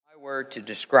Were to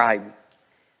describe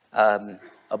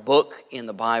a book in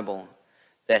the Bible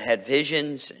that had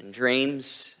visions and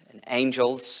dreams and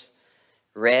angels,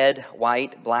 red,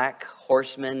 white, black,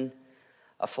 horsemen,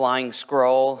 a flying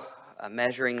scroll, a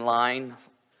measuring line,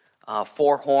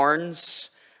 four horns,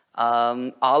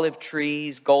 olive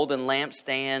trees, golden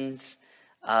lampstands,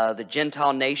 the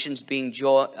Gentile nations being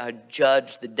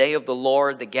judged, the day of the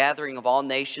Lord, the gathering of all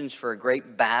nations for a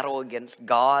great battle against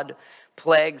God,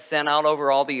 plagues sent out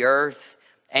over all the earth,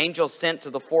 angels sent to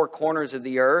the four corners of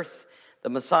the earth, the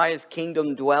Messiah's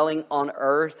kingdom dwelling on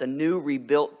earth, a new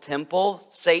rebuilt temple,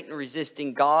 Satan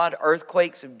resisting God,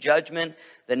 earthquakes of judgment,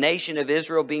 the nation of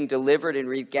Israel being delivered and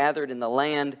regathered in the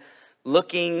land,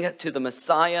 looking to the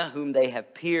Messiah whom they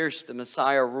have pierced, the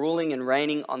Messiah ruling and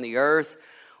reigning on the earth.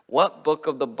 What book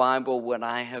of the Bible would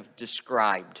I have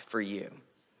described for you?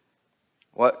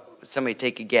 Somebody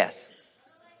take a guess.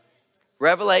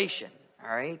 Revelation.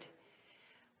 All right.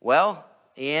 Well,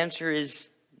 the answer is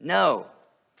no.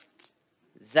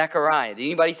 Zechariah. Did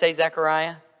anybody say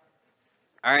Zechariah?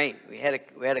 All right. We had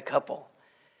a couple.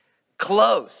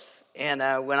 Close. And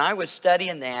when I was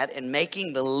studying that and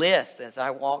making the list as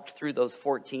I walked through those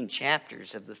 14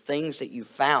 chapters of the things that you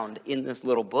found in this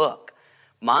little book,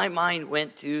 my mind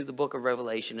went to the book of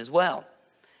Revelation as well.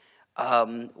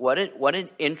 What an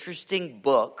interesting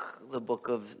book the book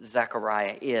of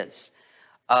Zechariah is.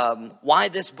 Why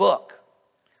this book?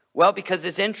 Well, because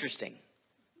it's interesting.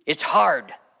 It's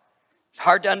hard. It's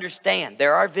hard to understand.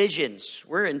 There are visions.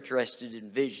 We're interested in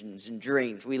visions and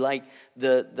dreams. We like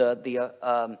those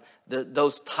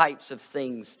types of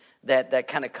things that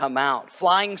kind of come out.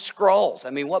 Flying scrolls. I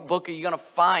mean, what book are you going to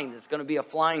find that's going to be a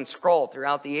flying scroll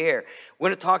throughout the air?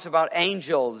 When it talks about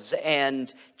angels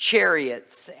and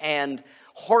chariots and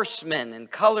horsemen and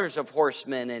colors of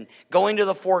horsemen and going to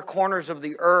the four corners of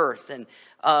the earth and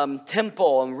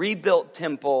temple and rebuilt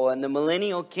temple and the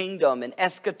millennial kingdom and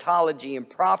eschatology and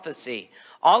prophecy,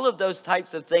 all of those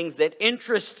types of things that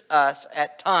interest us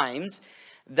at times,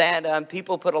 that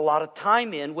people put a lot of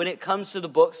time in when it comes to the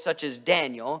books such as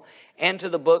Daniel and to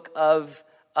the book of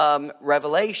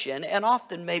Revelation, and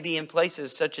often maybe in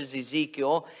places such as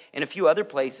Ezekiel and a few other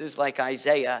places like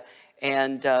Isaiah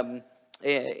and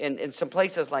in some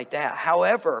places like that.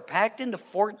 However, packed into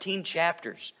 14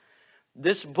 chapters,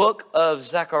 this book of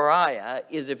Zechariah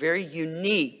is a very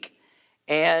unique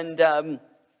and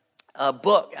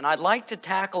book, and I'd like to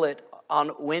tackle it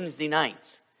on Wednesday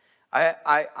nights.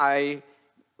 I've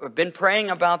been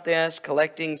praying about this,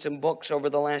 collecting some books over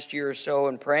the last year or so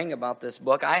and praying about this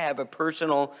book. I have a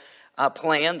personal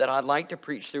plan that I'd like to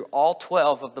preach through all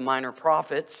 12 of the minor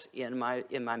prophets in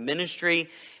my ministry.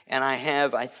 And I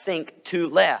have, I think, 2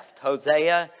 left.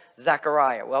 Hosea,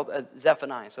 Zechariah,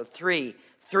 Zephaniah. So three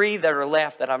that are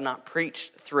left that I've not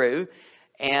preached through.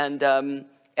 And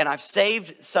I've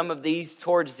saved some of these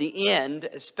towards the end,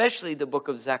 especially the book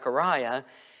of Zechariah,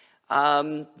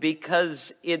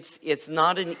 because it's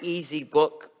not an easy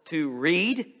book to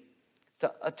read,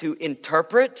 to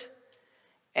interpret,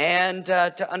 and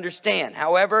to understand.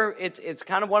 However, it's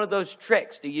kind of one of those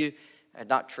tricks.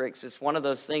 Not tricks, it's one of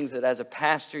those things that as a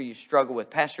pastor you struggle with.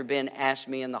 Pastor Ben asked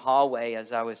me in the hallway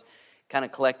as I was kind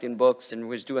of collecting books and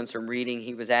was doing some reading.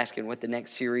 He was asking what the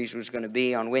next series was going to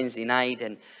be on Wednesday night.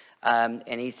 And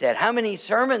he said, "How many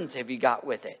sermons have you got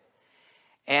with it?"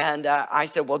 And I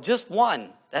said, "Well, just one.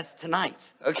 That's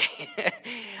tonight's." Okay.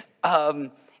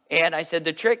 And I said,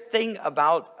 the trick thing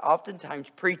about oftentimes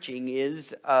preaching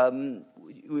is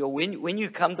when you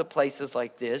come to places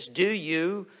like this, do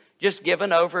you just give an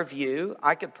overview?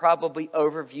 I could probably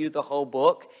overview the whole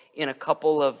book in a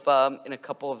couple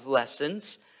of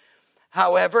lessons.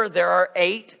 However, there are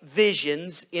 8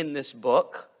 visions in this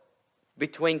book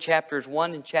between chapters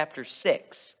 1 and chapter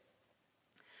 6.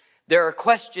 There are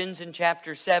questions in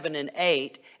chapter 7 and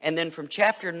 8, and then from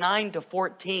chapter 9 to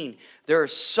 14, there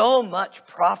is so much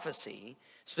prophecy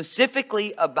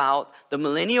specifically about the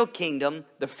millennial kingdom,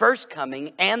 the first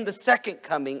coming, and the second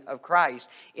coming of Christ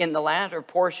in the latter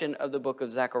portion of the book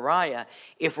of Zechariah.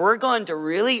 If we're going to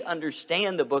really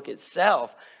understand the book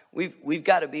itself, we've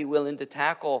got to be willing to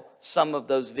tackle some of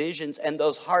those visions and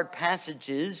those hard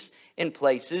passages in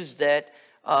places that,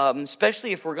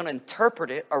 especially if we're going to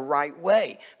interpret it a right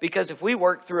way. Because if we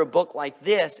work through a book like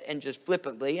this and just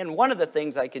flippantly, and one of the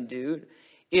things I can do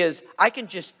is I can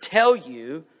just tell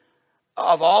you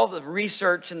of all the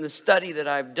research and the study that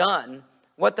I've done,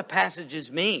 what the passages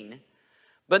mean,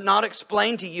 but not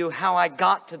explain to you how I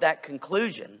got to that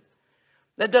conclusion.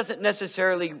 That doesn't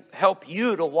necessarily help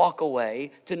you to walk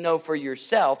away to know for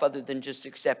yourself other than just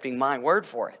accepting my word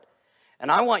for it. And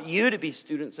I want you to be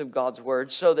students of God's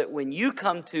word so that when you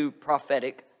come to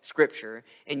prophetic Scripture,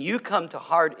 and you come to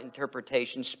hard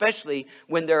interpretation, especially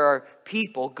when there are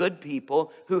people, good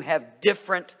people, who have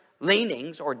different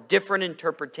leanings or different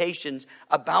interpretations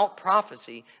about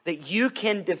prophecy, that you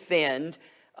can defend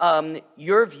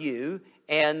your view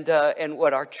and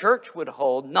what our church would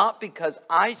hold, not because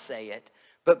I say it,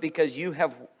 but because you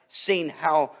have seen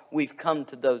how we've come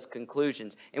to those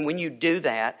conclusions. And when you do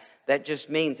that, that just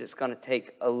means it's going to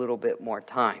take a little bit more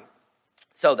time.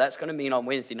 So that's going to mean on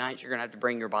Wednesday nights, you're going to have to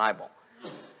bring your Bible.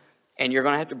 And you're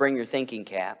going to have to bring your thinking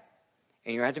cap.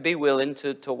 And you're going to have to be willing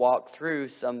to walk through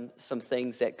some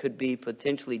things that could be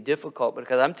potentially difficult.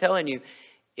 Because I'm telling you,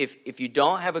 if you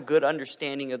don't have a good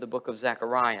understanding of the book of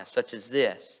Zechariah, such as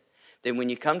this, then when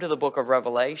you come to the book of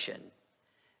Revelation,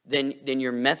 then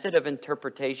your method of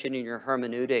interpretation and your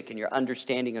hermeneutic and your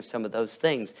understanding of some of those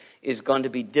things is going to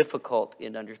be difficult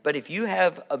in understanding. But if you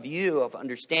have a view of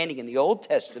understanding in the Old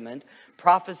Testament,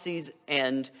 prophecies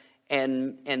and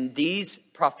these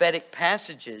prophetic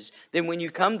passages, then when you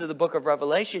come to the book of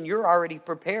Revelation, you're already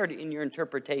prepared in your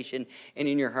interpretation and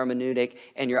in your hermeneutic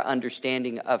and your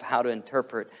understanding of how to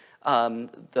interpret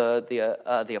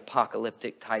the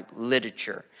apocalyptic type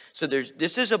literature. So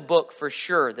this is a book for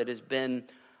sure that has been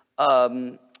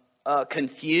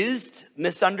confused,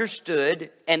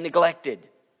 misunderstood, and neglected.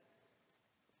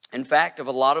 In fact, of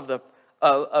a lot of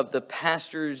the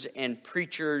pastors and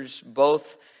preachers,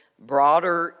 both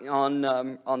broader on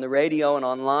the radio and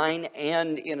online,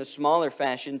 and in a smaller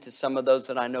fashion to some of those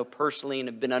that I know personally and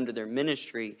have been under their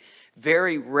ministry,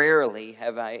 very rarely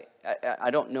have I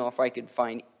don't know if I could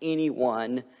find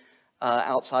anyone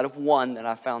outside of one that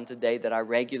I found today that I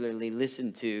regularly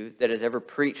listen to that has ever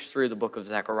preached through the book of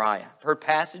Zechariah. I've heard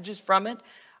passages from it.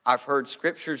 I've heard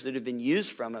scriptures that have been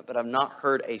used from it, but I've not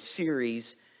heard a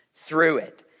series through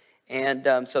it.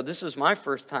 And so this is my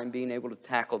first time being able to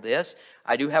tackle this.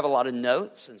 I do have a lot of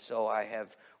notes, and so I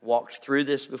have walked through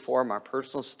this before, my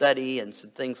personal study and some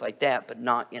things like that, but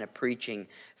not in a preaching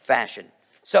fashion.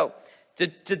 So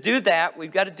to do that,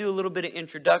 we've got to do a little bit of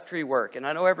introductory work. And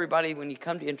I know everybody, when you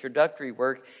come to introductory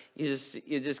work, you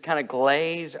just kind of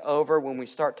glaze over when we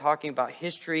start talking about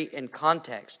history and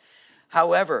context.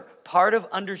 However, part of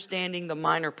understanding the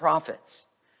minor prophets,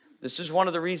 this is one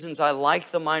of the reasons I like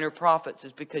the minor prophets,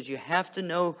 is because you have to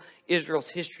know Israel's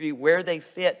history, where they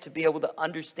fit, to be able to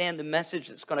understand the message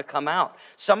that's going to come out.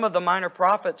 Some of the minor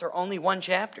prophets are only one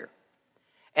chapter,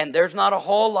 and there's not a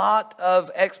whole lot of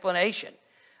explanation.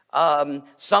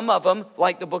 Some of them,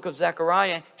 like the book of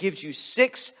Zechariah, gives you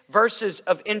 6 verses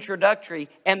of introductory,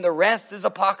 and the rest is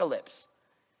apocalypse.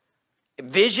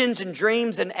 Visions and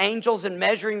dreams and angels and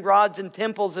measuring rods and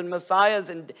temples and messiahs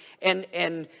and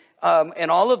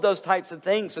all of those types of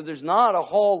things. So there's not a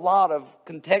whole lot of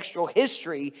contextual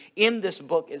history in this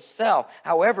book itself.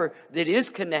 However, that is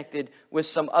connected with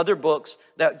some other books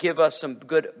that give us some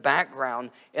good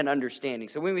background and understanding.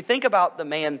 So when we think about the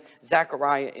man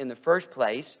Zechariah in the first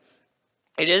place,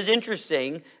 it is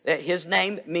interesting that his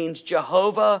name means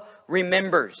Jehovah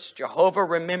remembers. Jehovah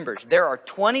remembers. There are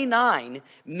 29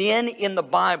 men in the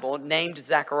Bible named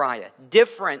Zechariah.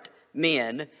 Different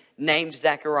men named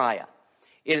Zechariah.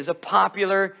 It is a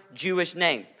popular Jewish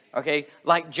name, okay?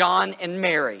 Like John and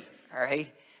Mary, all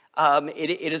right?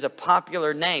 It is a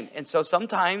popular name. And so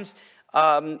sometimes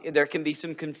there can be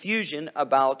some confusion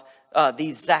about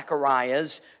these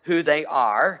Zechariahs, who they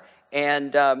are,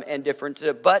 and different.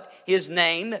 But his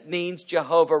name means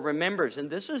Jehovah remembers. And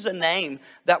this is a name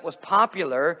that was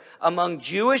popular among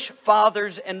Jewish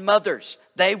fathers and mothers.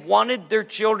 They wanted their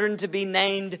children to be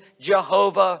named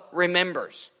Jehovah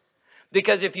remembers.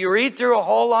 Because if you read through a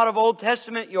whole lot of Old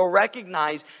Testament, you'll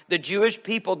recognize the Jewish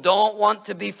people don't want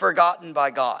to be forgotten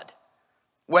by God.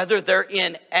 Whether they're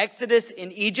in Exodus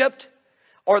in Egypt,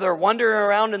 or they're wandering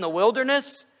around in the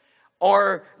wilderness,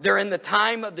 or they're in the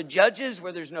time of the judges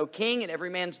where there's no king and every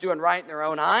man's doing right in their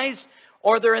own eyes,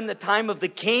 or they're in the time of the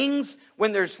kings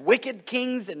when there's wicked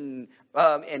kings and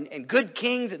good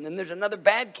kings, and then there's another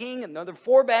bad king and another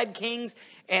 4 bad kings,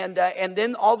 and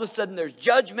then all of a sudden there's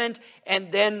judgment,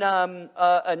 and then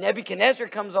Nebuchadnezzar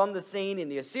comes on the scene,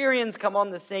 and the Assyrians come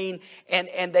on the scene,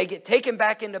 and they get taken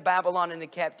back into Babylon into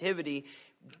captivity.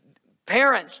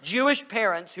 Parents, Jewish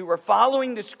parents who were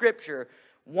following the scripture,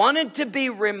 wanted to be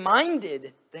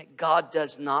reminded that God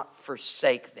does not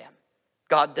forsake them.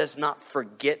 God does not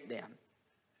forget them.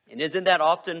 And isn't that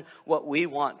often what we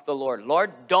want the Lord?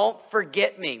 Lord, don't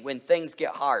forget me when things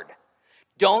get hard.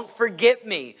 Don't forget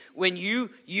me when you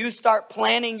start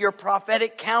planning your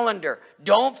prophetic calendar.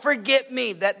 Don't forget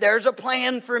me that there's a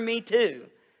plan for me too.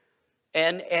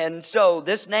 And so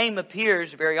this name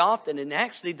appears very often, and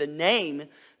actually the name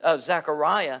of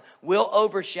Zechariah will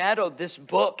overshadow this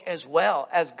book as well,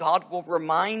 as God will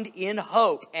remind in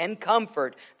hope and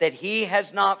comfort that He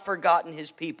has not forgotten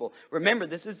His people. Remember,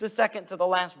 this is the second to the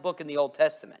last book in the Old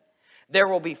Testament. There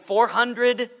will be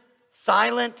 400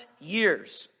 silent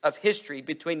years of history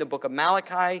between the book of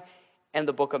Malachi and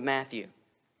the book of Matthew.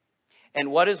 And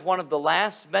what is one of the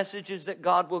last messages that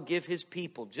God will give His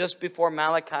people just before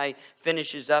Malachi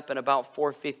finishes up in about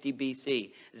 450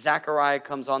 BC? Zechariah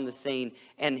comes on the scene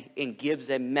and gives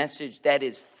a message that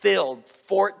is filled,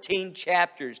 14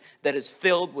 chapters, that is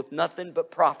filled with nothing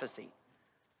but prophecy.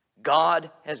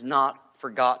 God has not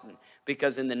forgotten.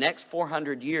 Because in the next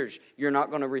 400 years, you're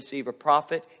not going to receive a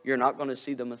prophet. You're not going to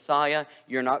see the Messiah.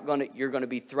 You're going to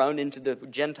be thrown into the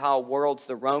Gentile worlds.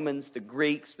 The Romans, the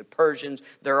Greeks, the Persians,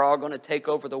 they're all going to take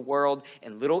over the world.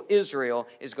 And little Israel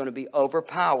is going to be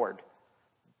overpowered.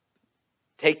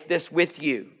 Take this with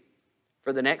you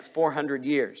for the next 400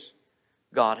 years.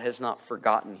 God has not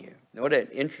forgotten you. What an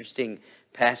interesting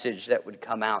passage that would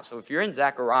come out. So if you're in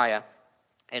Zechariah,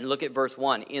 and look at verse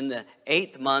 1. In the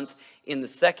 8th month, in the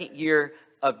 2nd year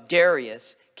of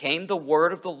Darius, came the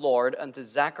word of the Lord unto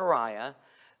Zechariah,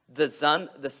 the son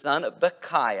of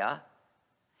Bechiah,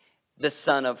 the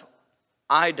son of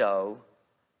Iddo,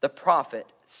 the prophet,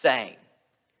 saying.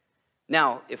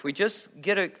 Now, if we just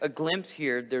get a glimpse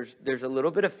here, there's a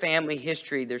little bit of family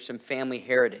history. There's some family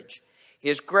heritage.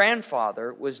 His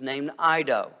grandfather was named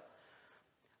Iddo.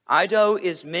 Iddo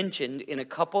is mentioned in a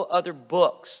couple other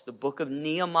books, the book of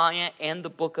Nehemiah and the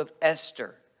book of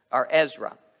Esther, or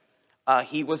Ezra.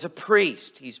 He was a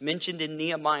priest. He's mentioned in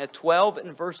Nehemiah 12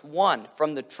 and verse 1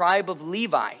 from the tribe of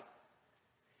Levi.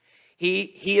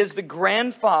 He is the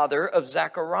grandfather of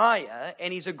Zechariah,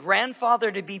 and he's a grandfather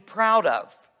to be proud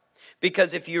of.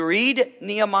 Because if you read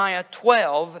Nehemiah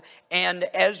 12 and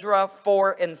Ezra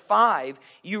 4 and 5,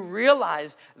 you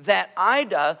realize that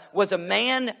Iddo was a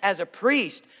man as a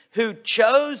priest who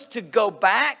chose to go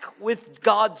back with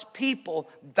God's people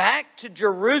back to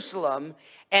Jerusalem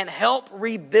and help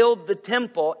rebuild the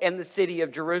temple and the city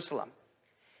of Jerusalem.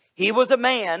 He was a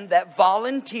man that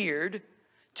volunteered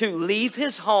to leave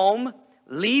his home,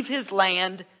 leave his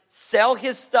land, sell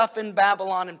his stuff in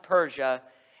Babylon and Persia,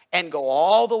 and go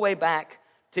all the way back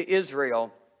to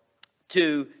Israel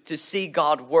to see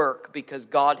God work, because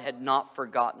God had not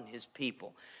forgotten His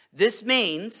people. This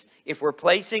means if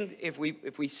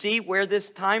we see where this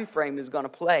time frame is going to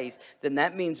place, then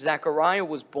that means Zechariah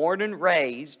was born and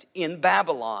raised in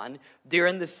Babylon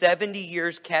during the 70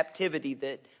 years captivity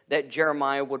that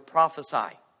Jeremiah would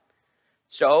prophesy.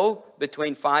 So,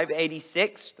 between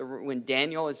 586, when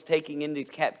Daniel is taken into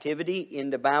captivity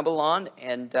into Babylon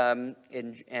and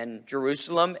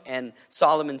Jerusalem, and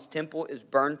Solomon's temple is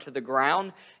burned to the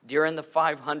ground, during the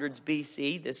 500s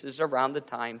BC, this is around the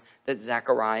time that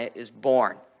Zechariah is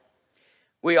born.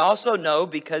 We also know,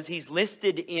 because he's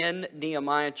listed in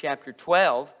Nehemiah chapter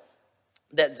 12,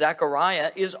 that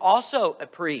Zechariah is also a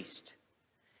priest.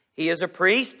 He is a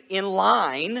priest in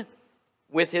line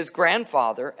with his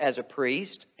grandfather as a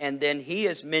priest, and then he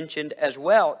is mentioned as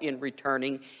well in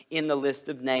returning in the list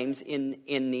of names in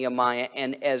Nehemiah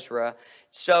and Ezra.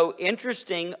 So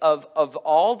interesting, of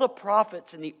all the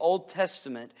prophets in the Old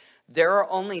Testament, there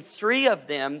are only 3 of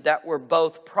them that were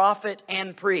both prophet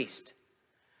and priest.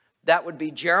 That would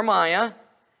be Jeremiah,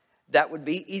 that would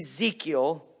be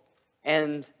Ezekiel,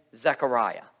 and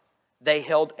Zechariah. They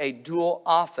held a dual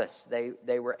office.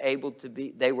 They were able to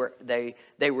be, they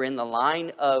were in the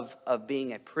line of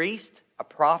being a priest, a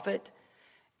prophet,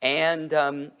 and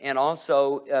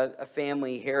also a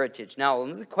family heritage. Now,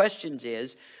 one of the questions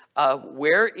is,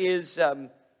 where is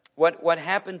what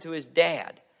happened to his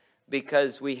dad?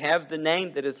 Because we have the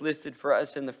name that is listed for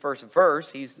us in the first verse.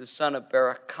 He's the son of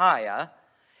Berechiah,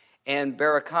 and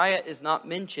Berechiah is not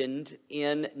mentioned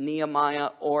in Nehemiah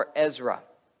or Ezra.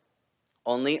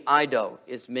 Only Iddo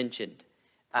is mentioned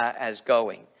as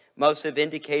going. Most have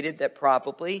indicated that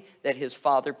probably that his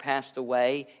father passed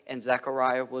away and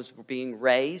Zechariah was being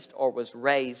raised or was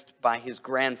raised by his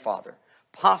grandfather,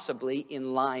 possibly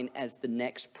in line as the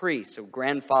next priest. So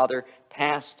grandfather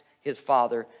passed his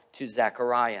father to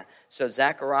Zechariah. So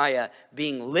Zechariah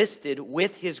being listed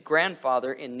with his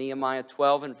grandfather in Nehemiah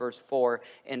 12 and verse 4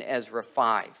 and Ezra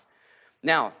 5.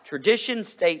 Now, tradition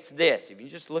states this. If you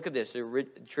just look at this,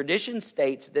 tradition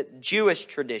states that Jewish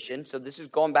tradition, so this is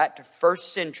going back to 1st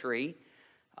century,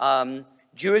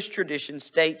 Jewish tradition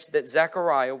states that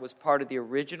Zechariah was part of the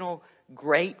original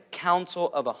great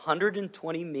council of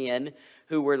 120 men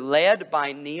who were led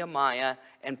by Nehemiah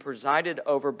and presided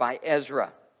over by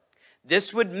Ezra.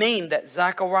 This would mean that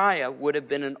Zechariah would have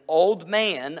been an old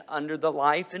man under the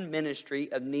life and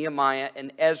ministry of Nehemiah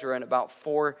and Ezra in about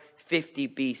 450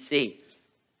 BC.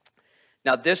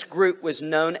 Now, this group was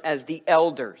known as the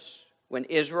elders. When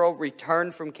Israel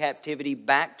returned from captivity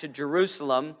back to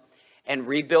Jerusalem and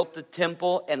rebuilt the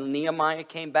temple, and Nehemiah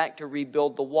came back to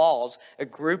rebuild the walls, a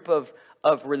group of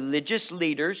religious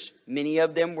leaders, many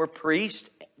of them were priests,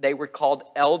 they were called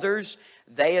elders.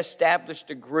 They established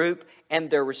a group, and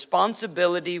their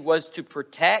responsibility was to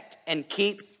protect and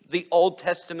keep the Old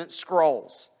Testament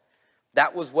scrolls.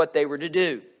 That was what they were to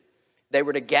do. They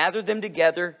were to gather them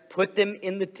together, put them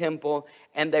in the temple,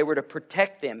 and they were to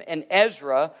protect them. And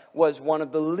Ezra was one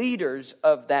of the leaders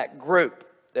of that group.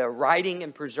 They're writing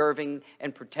and preserving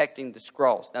and protecting the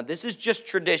scrolls. Now, this is just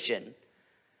tradition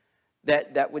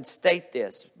that would state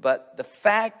this. But the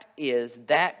fact is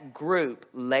that group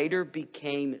later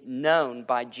became known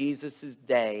by Jesus'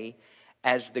 day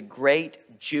as the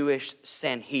Great Jewish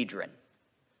Sanhedrin.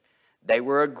 They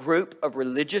were a group of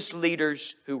religious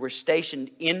leaders who were stationed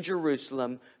in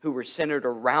Jerusalem, who were centered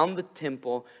around the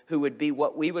temple, who would be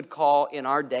what we would call in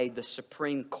our day the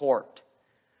Supreme Court.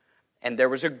 And there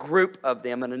was a group of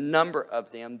them, and a number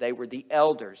of them. They were the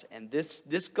elders. And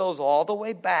this goes all the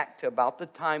way back to about the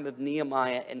time of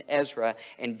Nehemiah and Ezra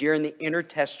and during the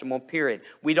intertestamental period.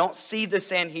 We don't see the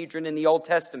Sanhedrin in the Old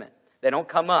Testament. They don't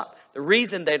come up. The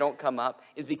reason they don't come up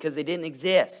is because they didn't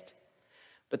exist.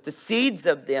 But the seeds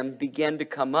of them began to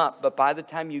come up. But by the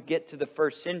time you get to the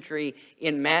first century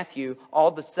in Matthew, all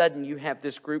of a sudden you have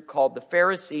this group called the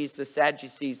Pharisees, the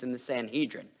Sadducees, and the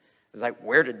Sanhedrin. It's like,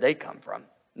 where did they come from?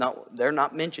 No, they're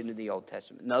not mentioned in the Old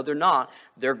Testament. No, they're not.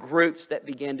 They're groups that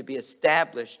began to be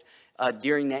established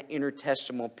during that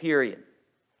intertestamental period.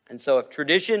 And so if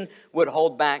tradition would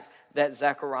hold back that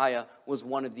Zechariah was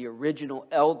one of the original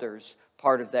elders,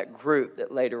 part of that group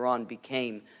that later on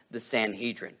became the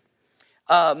Sanhedrin.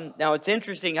 Now, it's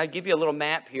interesting. I'll give you a little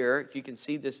map here. If you can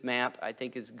see this map, I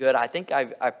think is good. I think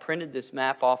I've printed this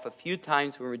map off a few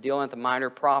times when we're dealing with the minor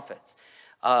prophets.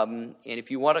 And if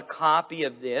you want a copy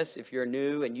of this, if you're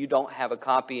new and you don't have a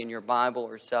copy in your Bible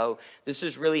or so, this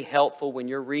is really helpful when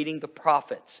you're reading the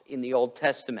prophets in the Old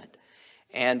Testament.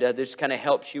 And this kind of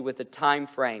helps you with the time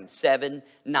frame.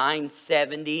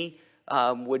 970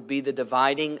 would be the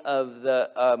dividing of the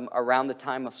around the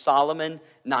time of Solomon.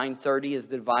 930 is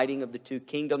the dividing of the two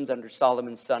kingdoms under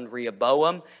Solomon's son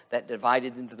Rehoboam. That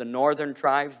divided into the northern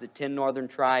tribes, the 10 northern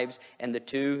tribes, and the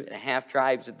 2.5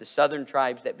 tribes of the southern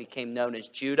tribes that became known as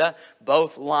Judah.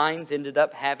 Both lines ended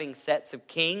up having sets of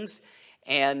kings.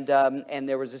 And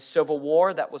there was a civil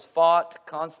war that was fought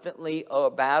constantly, a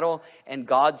battle, and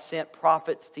God sent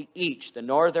prophets to each, the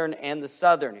northern and the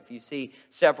southern. If you see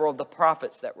several of the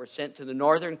prophets that were sent to the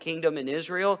northern kingdom in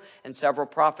Israel, and several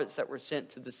prophets that were sent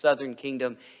to the southern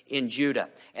kingdom in Judah.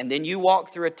 And then you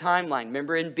walk through a timeline.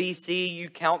 Remember, in BC, you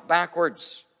count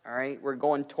backwards. All right, we're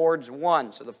going towards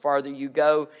 1. So the farther you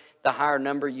go, the higher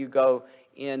number you go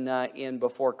in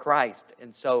before Christ.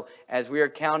 And so as we are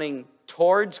counting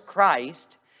towards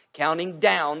Christ, counting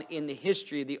down in the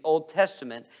history of the Old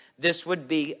Testament, this would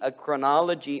be a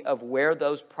chronology of where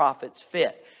those prophets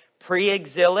fit.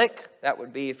 Pre-exilic, that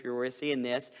would be, if you were seeing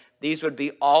this, these would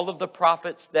be all of the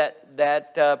prophets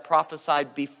that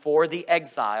prophesied before the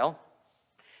exile.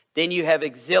 Then you have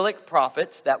exilic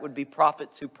prophets. That would be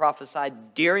prophets who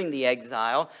prophesied during the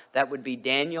exile. That would be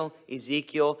Daniel,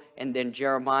 Ezekiel, and then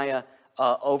Jeremiah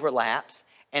overlaps.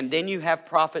 And then you have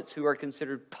prophets who are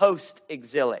considered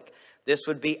post-exilic. This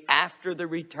would be after the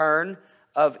return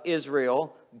of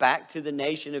Israel back to the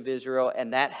nation of Israel,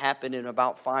 and that happened in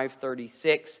about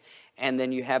 536. And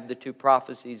then you have the two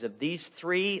prophecies of these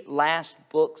three last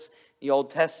books, the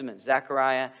Old Testament,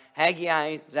 Zechariah,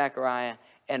 Haggai, Zechariah,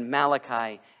 and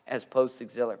Malachi as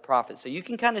post-exilic prophets. So you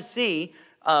can kind of see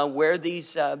where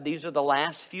these are the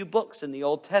last few books in the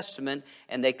Old Testament,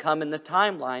 and they come in the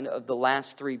timeline of the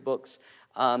last three books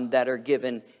that are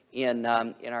given in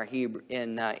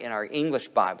our English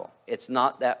Bible. It's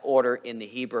not that order in the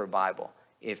Hebrew Bible.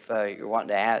 If you're wanting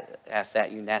to ask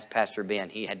that, you can ask Pastor Ben.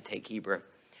 He had to take Hebrew.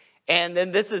 And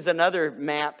then this is another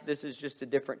map. This is just a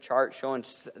different chart showing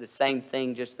the same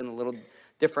thing, just in a little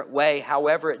different way.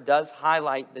 However, it does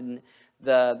highlight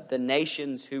the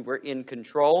nations who were in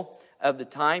control of the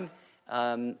time.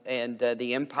 And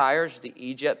the empires, the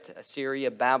Egypt,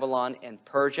 Assyria, Babylon, and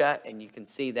Persia. And you can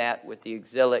see that with the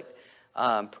exilic,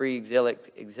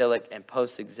 pre-exilic, exilic, and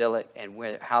post-exilic,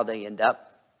 and how they end up.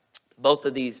 Both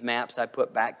of these maps I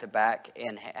put back to back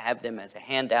and have them as a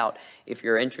handout. If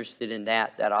you're interested in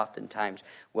that oftentimes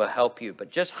will help you. But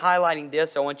just highlighting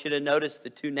this, I want you to notice the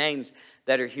two names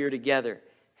that are here together.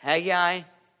 Haggai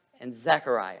and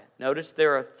Zechariah. Notice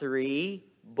there are 3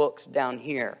 books down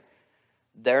here.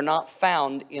 They're not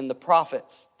found in the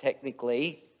prophets,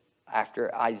 technically,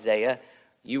 after Isaiah.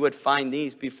 You would find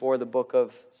these before the book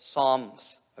of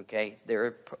Psalms. Okay,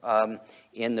 they're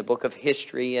in the book of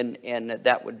history, and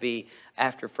that would be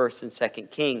after 1st and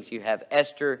 2nd Kings. You have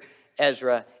Esther,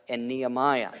 Ezra, and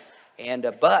Nehemiah.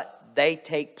 But they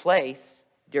take place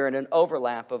during an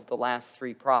overlap of the last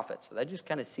 3 prophets. So that just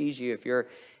kind of sees you if you're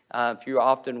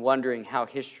often wondering how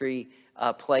history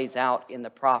plays out in the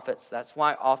prophets. That's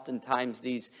why oftentimes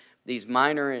these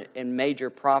minor and major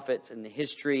prophets in the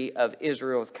history of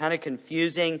Israel is kind of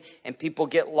confusing, and people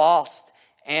get lost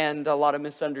and a lot of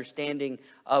misunderstanding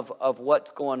of what's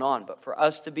going on. But for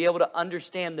us to be able to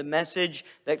understand the message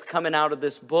that's coming out of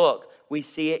this book, we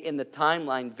see it in the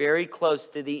timeline very close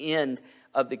to the end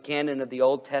of the canon of the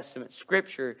Old Testament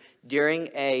Scripture during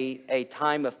a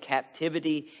time of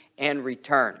captivity and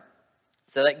return.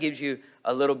 So that gives you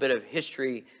a little bit of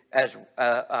history as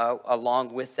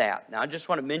along with that. Now I just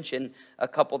want to mention a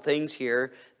couple things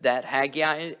here, that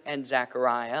Haggai and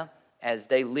Zechariah, as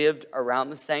they lived around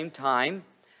the same time,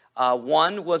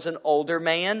 one was an older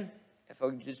man, if I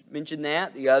could just mention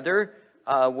that. The other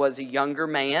was a younger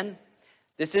man.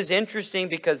 This is interesting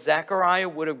because Zechariah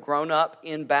would have grown up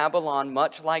in Babylon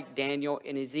much like Daniel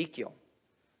and Ezekiel.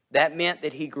 That meant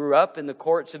that he grew up in the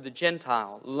courts of the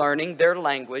Gentiles, learning their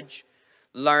language,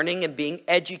 learning and being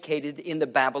educated in the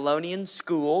Babylonian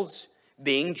schools,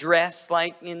 being dressed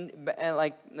like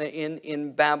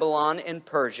in Babylon and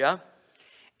Persia.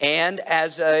 And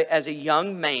as a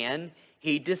young man,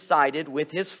 he decided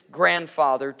with his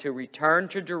grandfather to return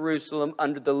to Jerusalem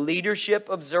under the leadership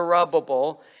of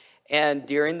Zerubbabel, and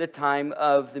during the time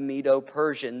of the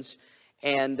Medo-Persians,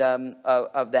 and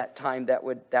of that time that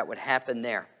would happen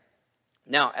there.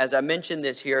 Now, as I mentioned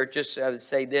this here, just I would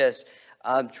say this,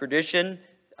 tradition,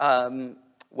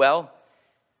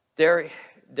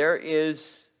 there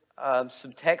is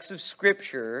some text of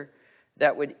Scripture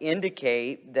that would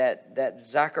indicate that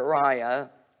Zechariah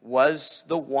was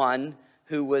the one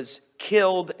who was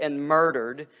killed and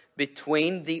murdered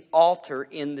between the altar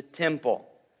in the temple.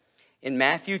 In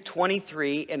Matthew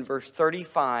 23 and verse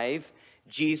 35,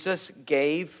 Jesus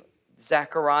gave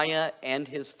Zechariah and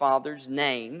his father's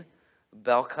name,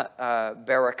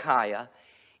 Berechiah,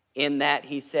 in that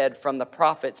he said from the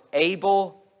prophets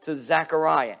Abel to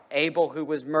Zechariah, Abel who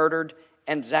was murdered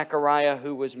and Zechariah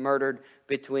who was murdered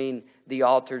between the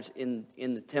altars in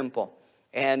the temple.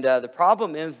 And the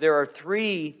problem is there are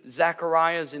 3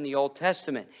 Zechariahs in the Old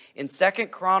Testament. In 2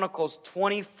 Chronicles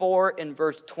 24 and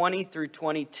verse 20 through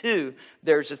 22,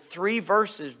 there's 3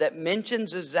 verses that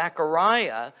mentions a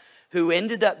Zechariah who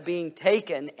ended up being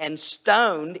taken and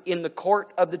stoned in the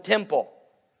court of the temple.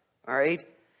 All right?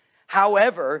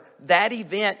 However, that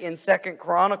event in 2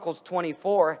 Chronicles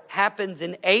 24 happens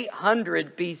in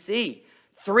 800 BC,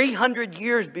 300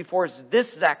 years before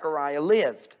this Zechariah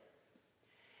lived.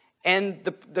 And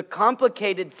the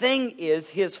complicated thing is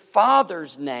his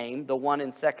father's name, the one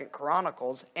in 2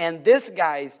 Chronicles, and this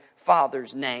guy's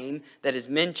father's name that is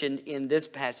mentioned in this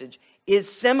passage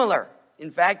is similar.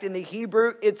 In fact, in the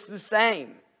Hebrew, it's the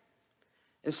same.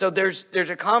 And so there's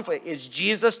a conflict. Is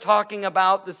Jesus talking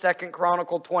about the 2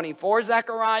 Chronicle 24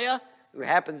 Zechariah, who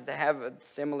happens to have a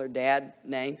similar dad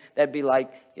name? That'd be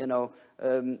like,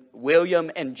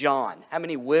 William and John. How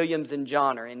many Williams and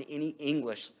John are in any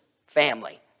English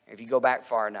family? If you go back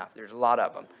far enough, there's a lot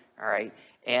of them. All right,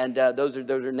 and those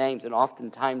are names, and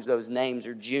oftentimes those names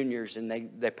are juniors, and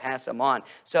they pass them on.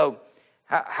 So,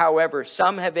 however,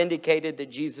 some have indicated that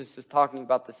Jesus is talking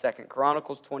about the 2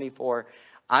 Chronicles 24.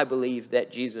 I believe that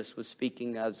Jesus was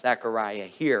speaking of Zechariah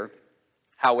here.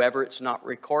 However, it's not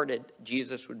recorded.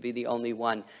 Jesus would be the only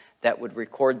one that would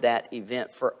record that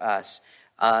event for us.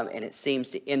 And it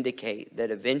seems to indicate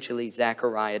that eventually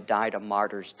Zechariah died a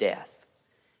martyr's death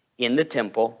in the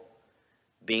temple,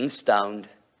 being stoned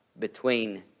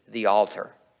between the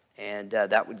altar. And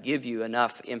that would give you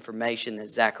enough information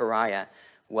that Zechariah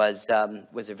was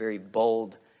a very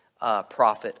bold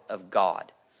prophet of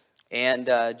God. And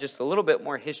just a little bit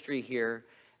more history here.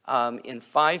 In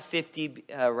 550,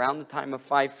 around the time of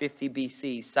 550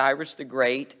 BC, Cyrus the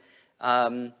Great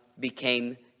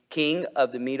became king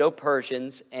of the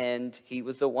Medo-Persians, and he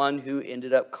was the one who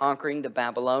ended up conquering the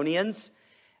Babylonians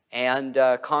and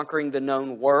conquering the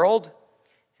known world.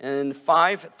 In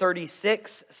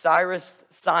 536, Cyrus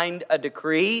signed a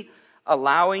decree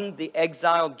allowing the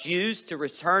exiled Jews to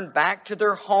return back to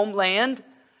their homeland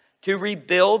to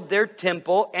rebuild their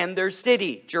temple and their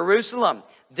city, Jerusalem.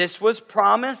 This was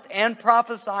promised and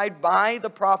prophesied by the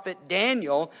prophet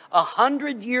Daniel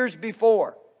 100 years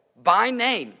before, by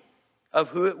name. of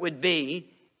who it would be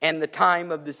and the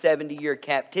time of the 70-year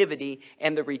captivity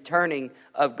and the returning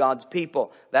of God's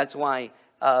people. That's why,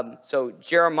 so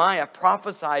Jeremiah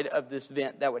prophesied of this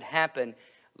event that would happen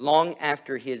long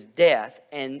after his death,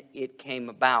 and it came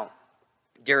about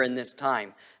during this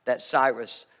time that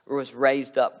Cyrus was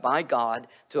raised up by God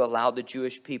to allow the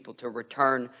Jewish people to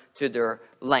return to their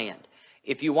land.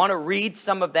 If you want to read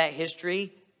some of that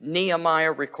history,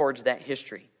 Nehemiah records that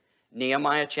history.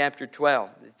 Nehemiah chapter 12,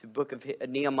 the book of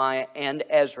Nehemiah and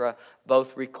Ezra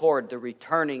both record the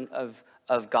returning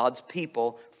of God's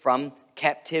people from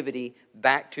captivity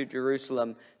back to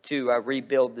Jerusalem to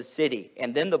rebuild the city.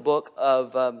 And then the book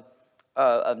of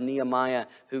Nehemiah,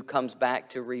 who comes back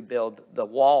to rebuild the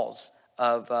walls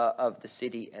of the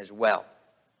city as well.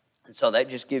 And so that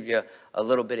just gives you a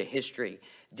little bit of history.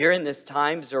 During this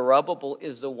time, Zerubbabel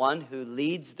is the one who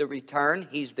leads the return.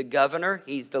 He's the governor.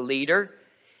 He's the leader.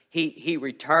 He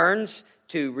returns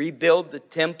to rebuild the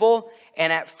temple.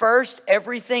 And at first,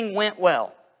 everything went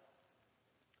well.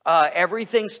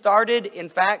 Everything started. In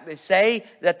fact, they say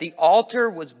that the altar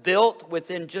was built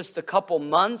within just a couple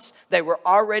months. They were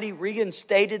already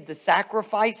reinstated the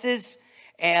sacrifices.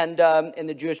 And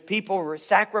the Jewish people were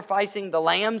sacrificing the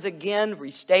lambs again,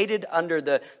 restated under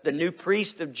the new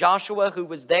priest of Joshua who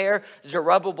was there.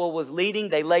 Zerubbabel was leading.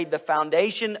 They laid the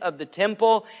foundation of the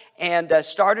temple and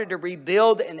started to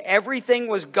rebuild, and everything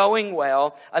was going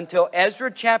well until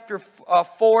Ezra chapter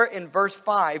 4 and verse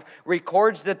 5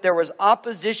 records that there was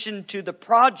opposition to the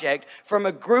project from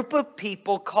a group of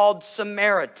people called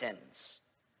Samaritans.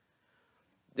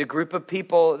 The group of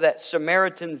people that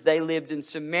Samaritans, they lived in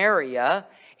Samaria.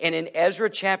 And in Ezra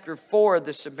chapter 4,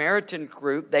 the Samaritan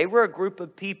group, they were a group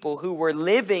of people who were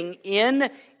living in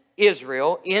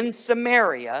Israel, in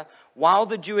Samaria, while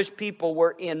the Jewish people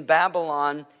were in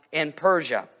Babylon and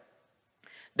Persia.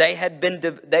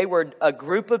 They were a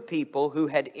group of people who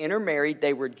had intermarried.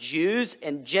 They were Jews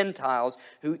and Gentiles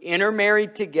who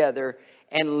intermarried together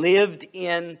and lived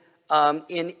in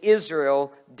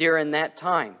Israel during that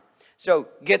time. So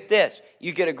get this,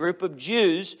 you get a group of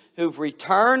Jews who've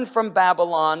returned from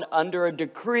Babylon under a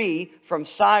decree from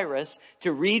Cyrus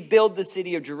to rebuild the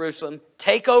city of Jerusalem,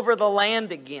 take over the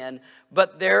land again.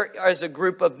 But there is a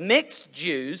group of mixed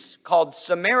Jews called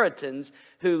Samaritans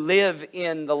who live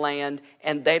in the land,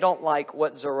 and they don't like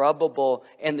what Zerubbabel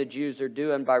and the Jews are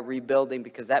doing by rebuilding,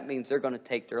 because that means they're going to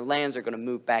take their lands, they're going to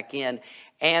move back in.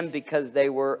 And because they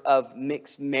were of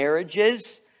mixed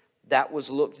marriages, that was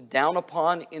looked down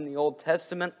upon in the Old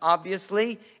Testament,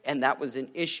 obviously, and that was an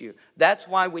issue. That's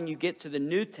why when you get to the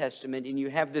New Testament and you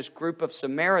have this group of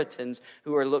Samaritans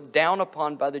who are looked down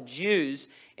upon by the Jews,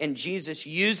 and Jesus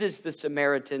uses the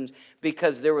Samaritans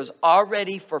because there was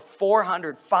already for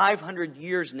 400, 500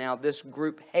 years now, this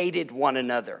group hated one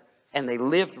another. And they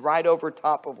lived right over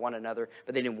top of one another,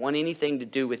 but they didn't want anything to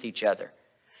do with each other.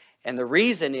 And the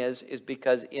reason is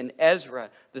because in Ezra,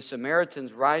 the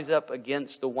Samaritans rise up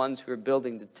against the ones who are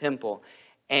building the temple,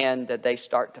 and that they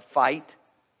start to fight.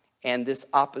 And this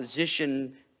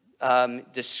opposition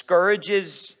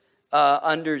discourages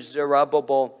under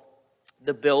Zerubbabel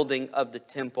the building of the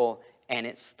temple, and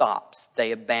it stops.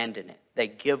 They abandon it. They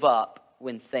give up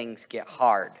when things get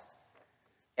hard.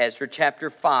 Ezra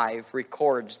chapter 5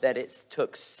 records that it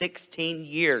took 16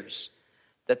 years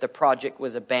that the project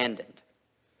was abandoned.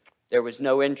 There was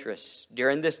no interest.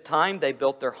 During this time, they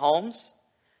built their homes.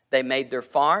 They made their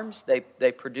farms.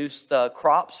 They produced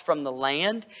crops from the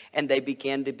land. And they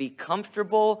began to be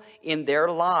comfortable in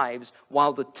their lives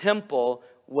while the temple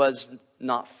was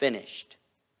not finished.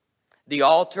 The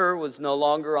altar was no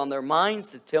longer on their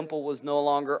minds. The temple was no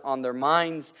longer on their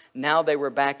minds. Now they were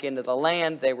back into the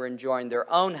land. They were enjoying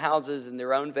their own houses and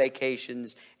their own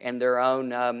vacations and their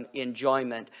own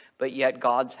enjoyment. But yet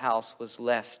God's house was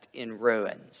left in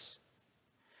ruins.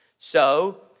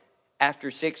 So,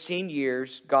 after 16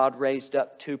 years, God raised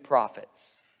up two prophets.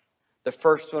 The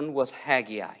first one was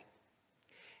Haggai.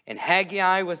 And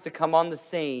Haggai was to come on the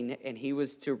scene, and he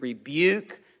was to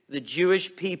rebuke the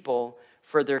Jewish people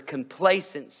for their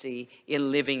complacency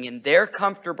in living in their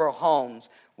comfortable homes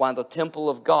while the temple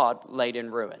of God laid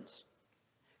in ruins.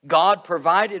 God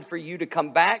provided for you to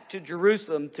come back to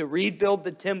Jerusalem to rebuild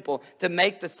the temple, to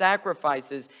make the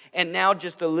sacrifices, and now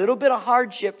just a little bit of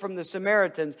hardship from the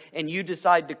Samaritans, and you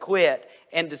decide to quit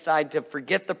and decide to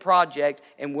forget the project,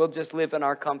 and we'll just live in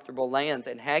our comfortable lands.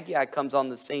 And Haggai comes on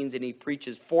the scenes and he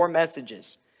preaches 4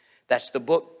 messages. That's the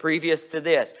book previous to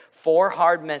this. 4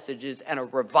 hard messages, and a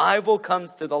revival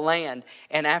comes to the land.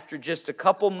 And after just a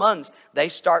couple months, they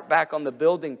start back on the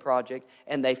building project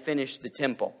and they finish the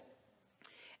temple.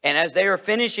 And as they are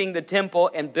finishing the temple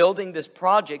and building this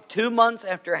project, 2 months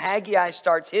after Haggai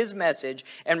starts his message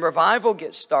and revival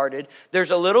gets started, there's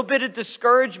a little bit of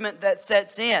discouragement that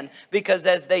sets in, because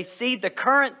as they see the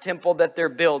current temple that they're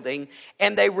building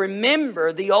and they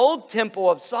remember the old temple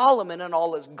of Solomon and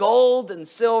all its gold and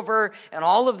silver and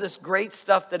all of this great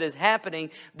stuff that is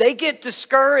happening, they get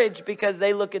discouraged because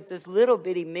they look at this little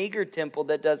bitty meager temple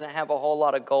that doesn't have a whole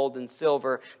lot of gold and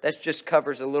silver, that just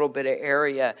covers a little bit of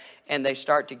area. And they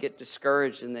start to get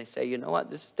discouraged and they say, you know what,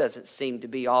 this doesn't seem to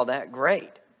be all that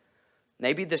great.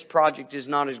 Maybe this project is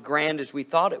not as grand as we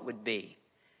thought it would be.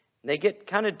 And they get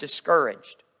kind of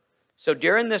discouraged. So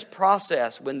during this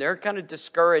process, when they're kind of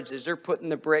discouraged as they're putting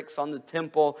the bricks on the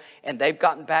temple and they've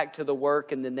gotten back to the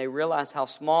work and then they realize how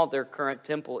small their current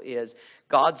temple is,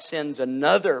 God sends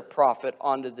another prophet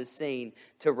onto the scene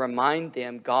to remind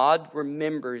them God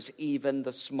remembers even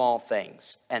the small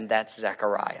things. And that's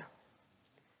Zechariah.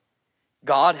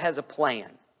 God has a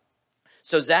plan.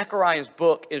 So Zechariah's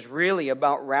book is really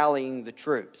about rallying the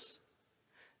troops.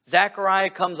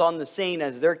 Zechariah comes on the scene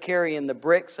as they're carrying the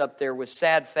bricks up there with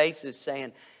sad faces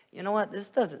saying, you know what, this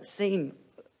doesn't seem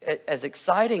as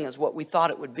exciting as what we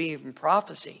thought it would be from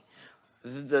prophecy.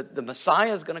 The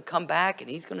Messiah is going to come back and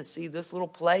he's going to see this little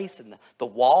place and the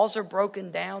walls are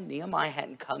broken down. Nehemiah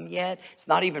hadn't come yet. It's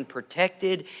not even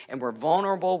protected and we're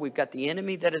vulnerable. We've got the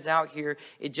enemy that is out here.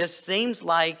 It just seems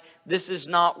like this is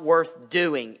not worth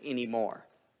doing anymore.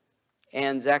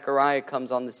 And Zechariah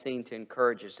comes on the scene to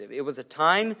encourage us. It was a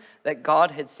time that God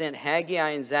had sent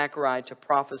Haggai and Zechariah to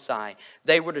prophesy.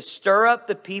 They were to stir up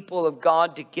the people of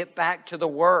God to get back to the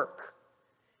work.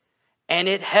 And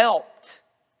it helped.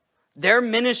 Their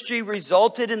ministry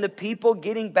resulted in the people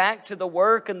getting back to the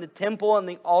work, and the temple and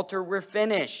the altar were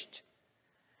finished.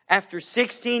 After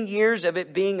 16 years of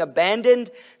it being abandoned,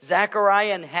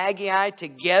 Zechariah and Haggai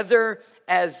together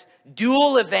as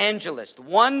dual evangelists.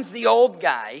 One's the old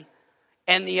guy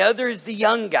and the other is the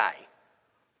young guy.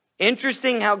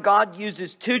 Interesting how God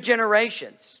uses 2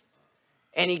 generations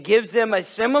and He gives them a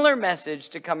similar message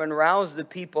to come and rouse the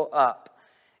people up.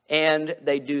 And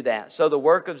they do that. So the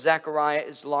work of Zechariah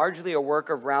is largely a work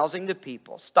of rousing the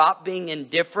people. Stop being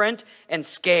indifferent and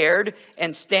scared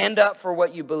and stand up for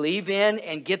what you believe in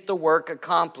and get the work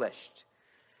accomplished.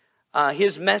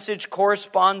 His message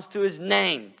corresponds to his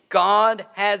name. God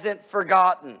hasn't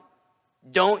forgotten.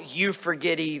 Don't you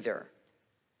forget either.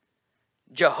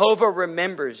 Jehovah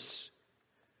remembers.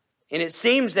 And it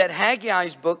seems that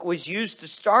Haggai's book was used to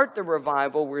start the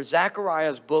revival, where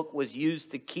Zechariah's book was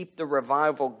used to keep the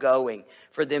revival going,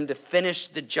 for them to finish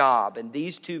the job. And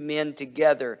these 2 men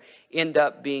together end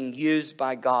up being used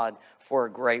by God for a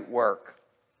great work.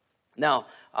 Now,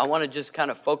 I want to just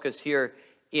kind of focus here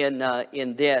in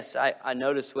this. I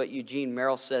notice what Eugene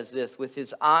Merrill says this: with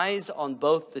his eyes on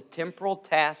both the temporal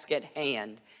task at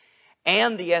hand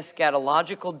and the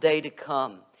eschatological day to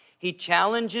come, he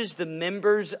challenges the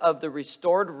members of the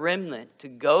restored remnant to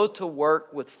go to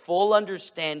work with full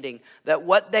understanding that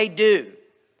what they do,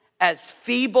 as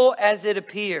feeble as it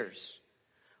appears,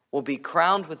 will be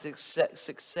crowned with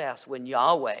success when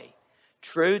Yahweh,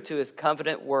 true to His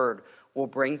covenant word, will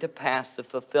bring to pass the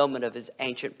fulfillment of His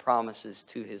ancient promises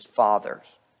to His fathers.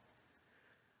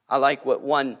 I like what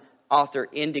one author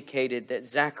indicated, that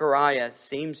Zechariah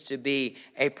seems to be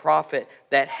a prophet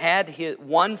that had his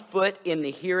one foot in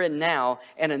the here and now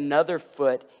and another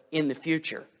foot in the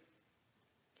future.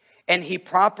 And he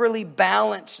properly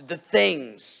balanced the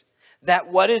things,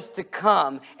 that what is to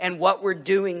come and what we're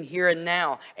doing here and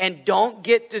now. And don't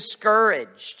get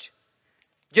discouraged.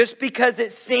 Just because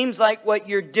it seems like what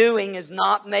you're doing is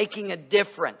not making a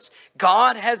difference.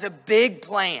 God has a big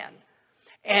plan.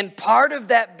 And part of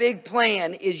that big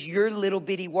plan is your little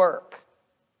bitty work.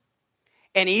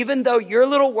 And even though your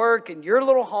little work and your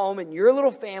little home and your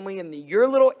little family and your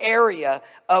little area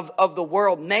of the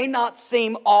world may not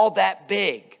seem all that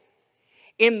big,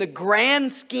 in the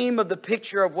grand scheme of the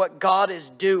picture of what God is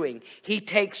doing, He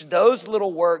takes those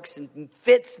little works and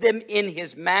fits them in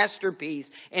His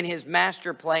masterpiece and His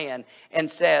master plan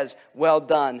and says, well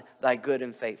done, thy good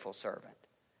and faithful servant.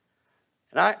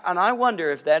 And I wonder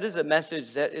if that is a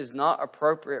message that is not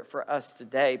appropriate for us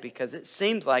today, because it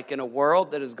seems like in a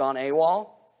world that has gone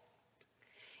AWOL,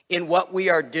 in what we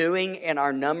are doing and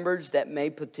our numbers that may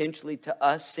potentially to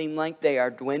us seem like they are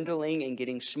dwindling and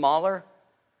getting smaller,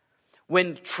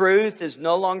 when truth is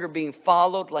no longer being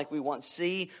followed like we once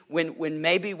see, when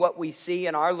maybe what we see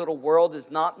in our little world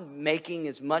is not making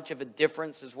as much of a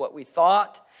difference as what we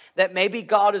thought, That maybe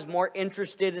God is more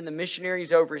interested in the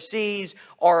missionaries overseas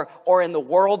or in the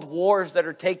world wars that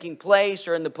are taking place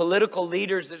or in the political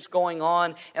leaders that's going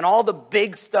on and all the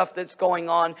big stuff that's going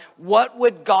on. What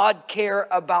would God care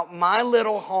about my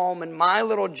little home and my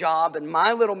little job and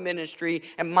my little ministry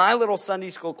and my little Sunday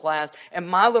school class and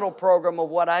my little program of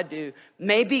what I do?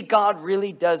 Maybe God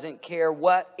really doesn't care.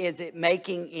 What is it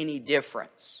making any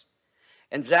difference?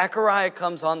 And Zechariah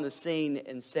comes on the scene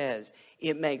and says,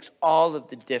 it makes all of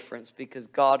the difference because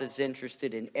God is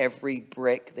interested in every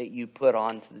brick that you put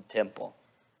onto the temple.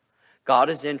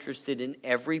 God is interested in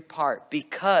every part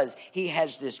because He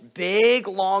has this big,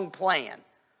 long plan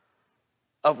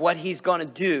of what He's going to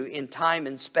do in time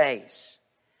and space.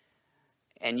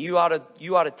 And you ought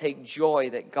to take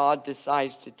joy that God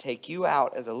decides to take you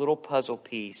out as a little puzzle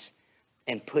piece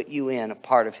and put you in a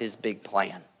part of His big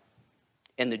plan.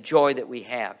 And the joy that we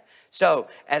have. So,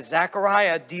 as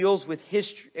Zechariah deals with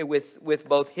history, with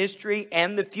both history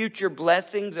and the future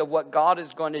blessings of what God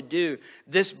is going to do,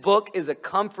 this book is a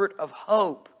comfort of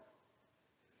hope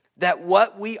that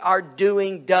what we are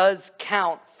doing does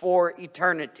count for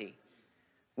eternity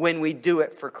when we do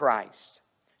it for Christ.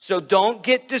 So don't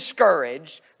get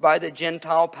discouraged by the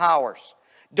Gentile powers.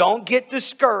 Don't get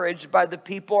discouraged by the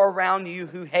people around you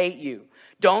who hate you.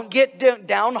 Don't get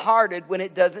downhearted when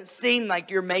it doesn't seem like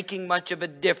you're making much of a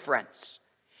difference.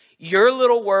 Your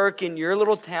little work in your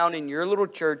little town, in your little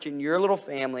church, in your little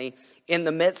family, in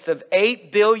the midst of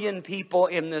 8 billion people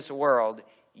in this world,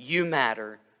 you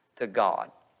matter to God.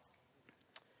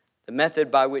 The method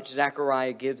by which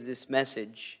Zechariah gives this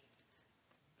message,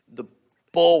 the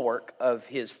bulwark of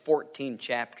his 14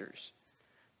 chapters,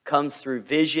 comes through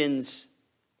visions,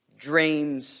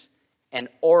 dreams, and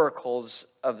oracles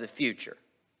of the future.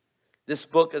 This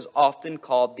book is often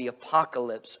called the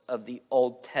Apocalypse of the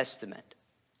Old Testament.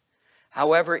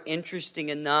 However, interesting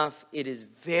enough, it is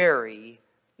very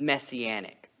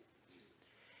messianic.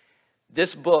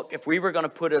 This book, if we were going to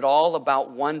put it all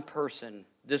about one person,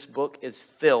 this book is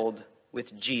filled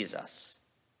with Jesus,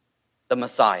 the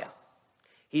Messiah.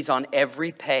 He's on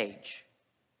every page.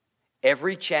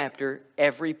 Every chapter,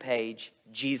 every page,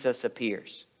 Jesus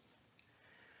appears.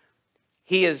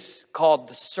 He is called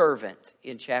the servant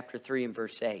in chapter 3 and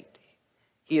verse 8.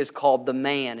 He is called the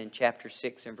man in chapter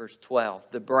 6 and verse 12.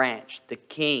 The branch, the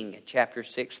king in chapter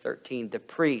 6:13. The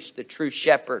priest, the true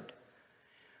shepherd.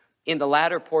 In the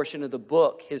latter portion of the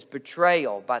book, his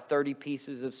betrayal by 30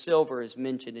 pieces of silver is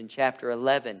mentioned in chapter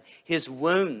 11. His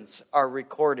wounds are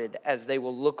recorded as they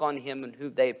will look on him and who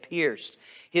they have pierced.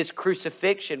 His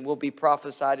crucifixion will be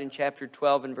prophesied in chapter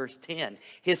 12 and verse 10.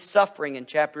 His suffering in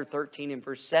chapter 13 and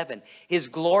verse 7. His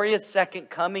glorious second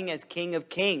coming as King of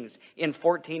Kings in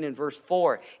 14 and verse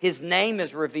 4. His name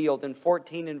is revealed in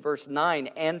 14 and verse 9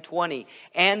 and 20.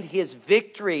 And his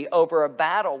victory over a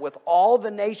battle with all the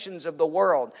nations of the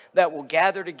world that will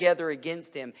gather together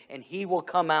against him. And he will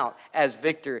come out as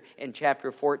victor in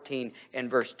chapter 14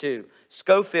 and verse 2.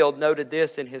 Scofield noted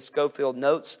this in his Scofield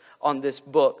notes on this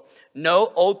book.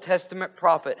 No Old Testament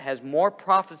prophet has more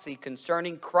prophecy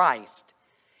concerning Christ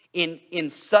in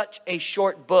such a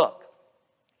short book.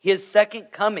 His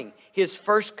second coming, His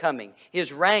first coming,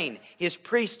 His reign, His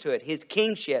priesthood, His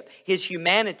kingship, His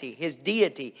humanity, His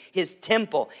deity, His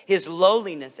temple, His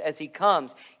lowliness as He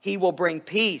comes. He will bring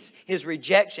peace, His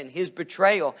rejection, His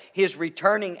betrayal, His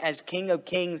returning as King of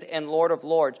Kings and Lord of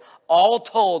Lords. All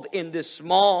told in this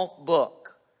small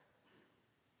book.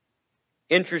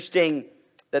 Interesting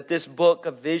that this book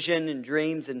of vision and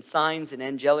dreams and signs and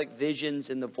angelic visions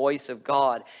in the voice of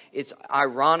God, it's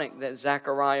ironic that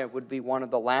Zechariah would be one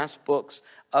of the last books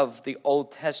of the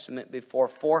Old Testament before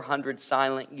 400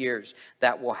 silent years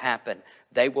that will happen.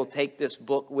 They will take this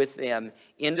book with them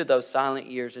into those silent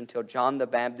years until John the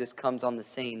Baptist comes on the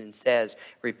scene and says,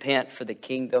 "Repent, for the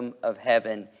kingdom of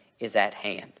heaven is at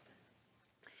hand."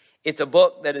 It's a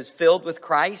book that is filled with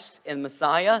Christ and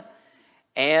Messiah.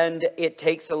 And it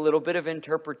takes a little bit of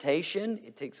interpretation.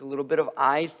 It takes a little bit of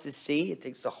eyes to see. It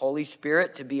takes the Holy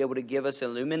Spirit to be able to give us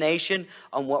illumination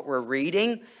on what we're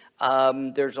reading.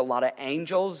 There's a lot of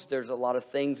angels. There's a lot of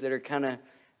things that are kind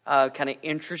of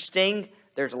interesting.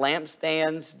 There's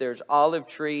lampstands. There's olive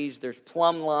trees. There's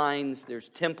plumb lines. There's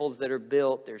temples that are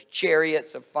built. There's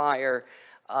chariots of fire.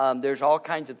 There's all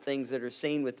kinds of things that are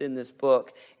seen within this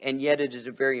book. And yet it is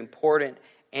a very important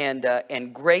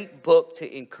and great book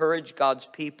to encourage God's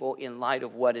people in light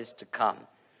of what is to come.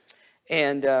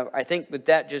 And I think with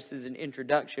that just as an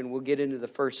introduction, we'll get into the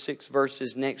first 6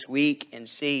 verses next week and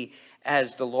see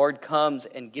as the Lord comes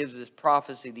and gives this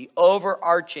prophecy, the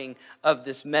overarching of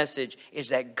this message is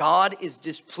that God is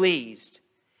displeased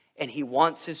and He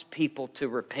wants His people to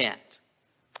repent.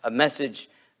 A message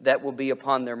that will be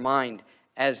upon their mind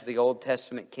as the Old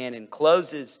Testament canon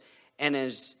closes and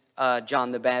as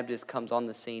John the Baptist comes on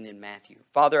the scene in Matthew.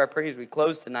 Father, I pray as we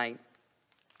close tonight,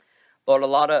 Lord, a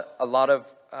lot of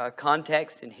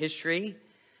context and history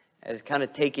as kind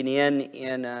of taken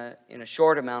in a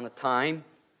short amount of time.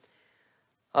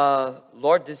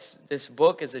 Lord, this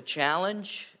book is a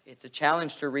challenge. It's a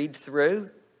challenge to read through.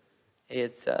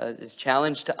 It's a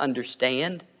challenge to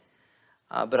understand.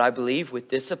 But I believe with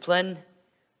discipline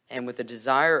and with the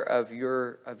desire of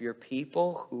your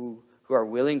people who are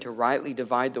willing to rightly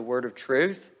divide the word of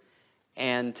truth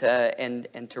and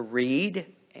to read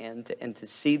and to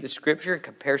see the Scripture,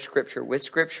 compare Scripture with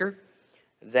Scripture,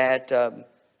 that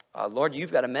Lord,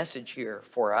 you've got a message here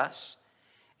for us,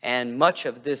 and much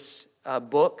of this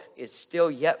book is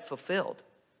still yet fulfilled.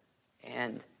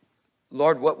 And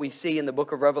Lord, what we see in the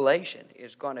book of Revelation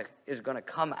is going to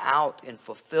come out in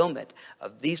fulfillment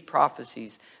of these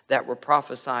prophecies that were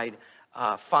prophesied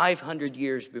 500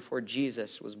 years before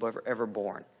Jesus was ever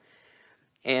born.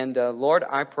 And Lord,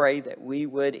 I pray that we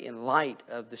would, in light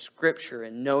of the Scripture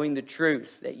and knowing the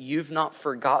truth, that you've not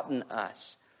forgotten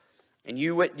us. And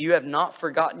you have not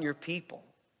forgotten your people.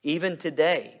 Even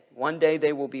today, one day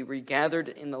they will be regathered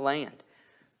in the land.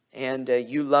 And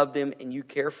you love them and you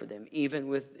care for them,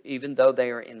 even though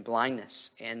they are in blindness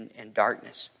and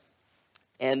darkness.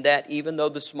 And that even though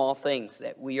the small things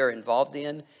that we are involved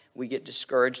in, we get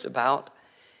discouraged about,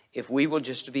 if we will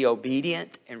just be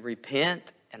obedient and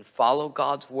repent and follow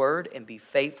God's word and be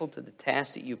faithful to the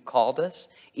task that you've called us,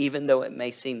 even though it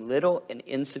may seem little and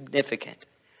insignificant,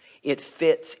 it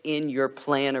fits in your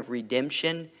plan of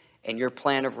redemption and your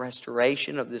plan of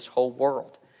restoration of this whole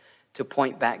world to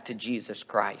point back to Jesus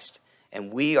Christ.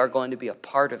 And we are going to be a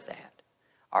part of that.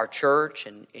 Our church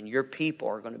and your people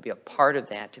are going to be a part of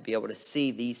that, to be able to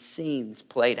see these scenes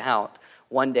played out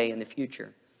one day in the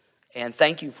future. And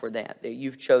thank you for that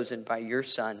you've chosen by your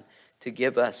Son to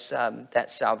give us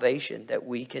that salvation, that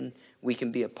we can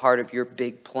be a part of your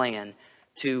big plan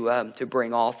to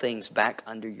bring all things back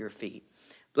under your feet.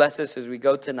 Bless us as we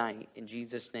go tonight. In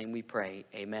Jesus' name we pray.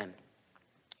 Amen.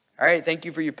 All right, thank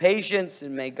you for your patience,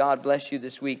 and may God bless you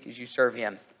this week as you serve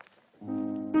Him.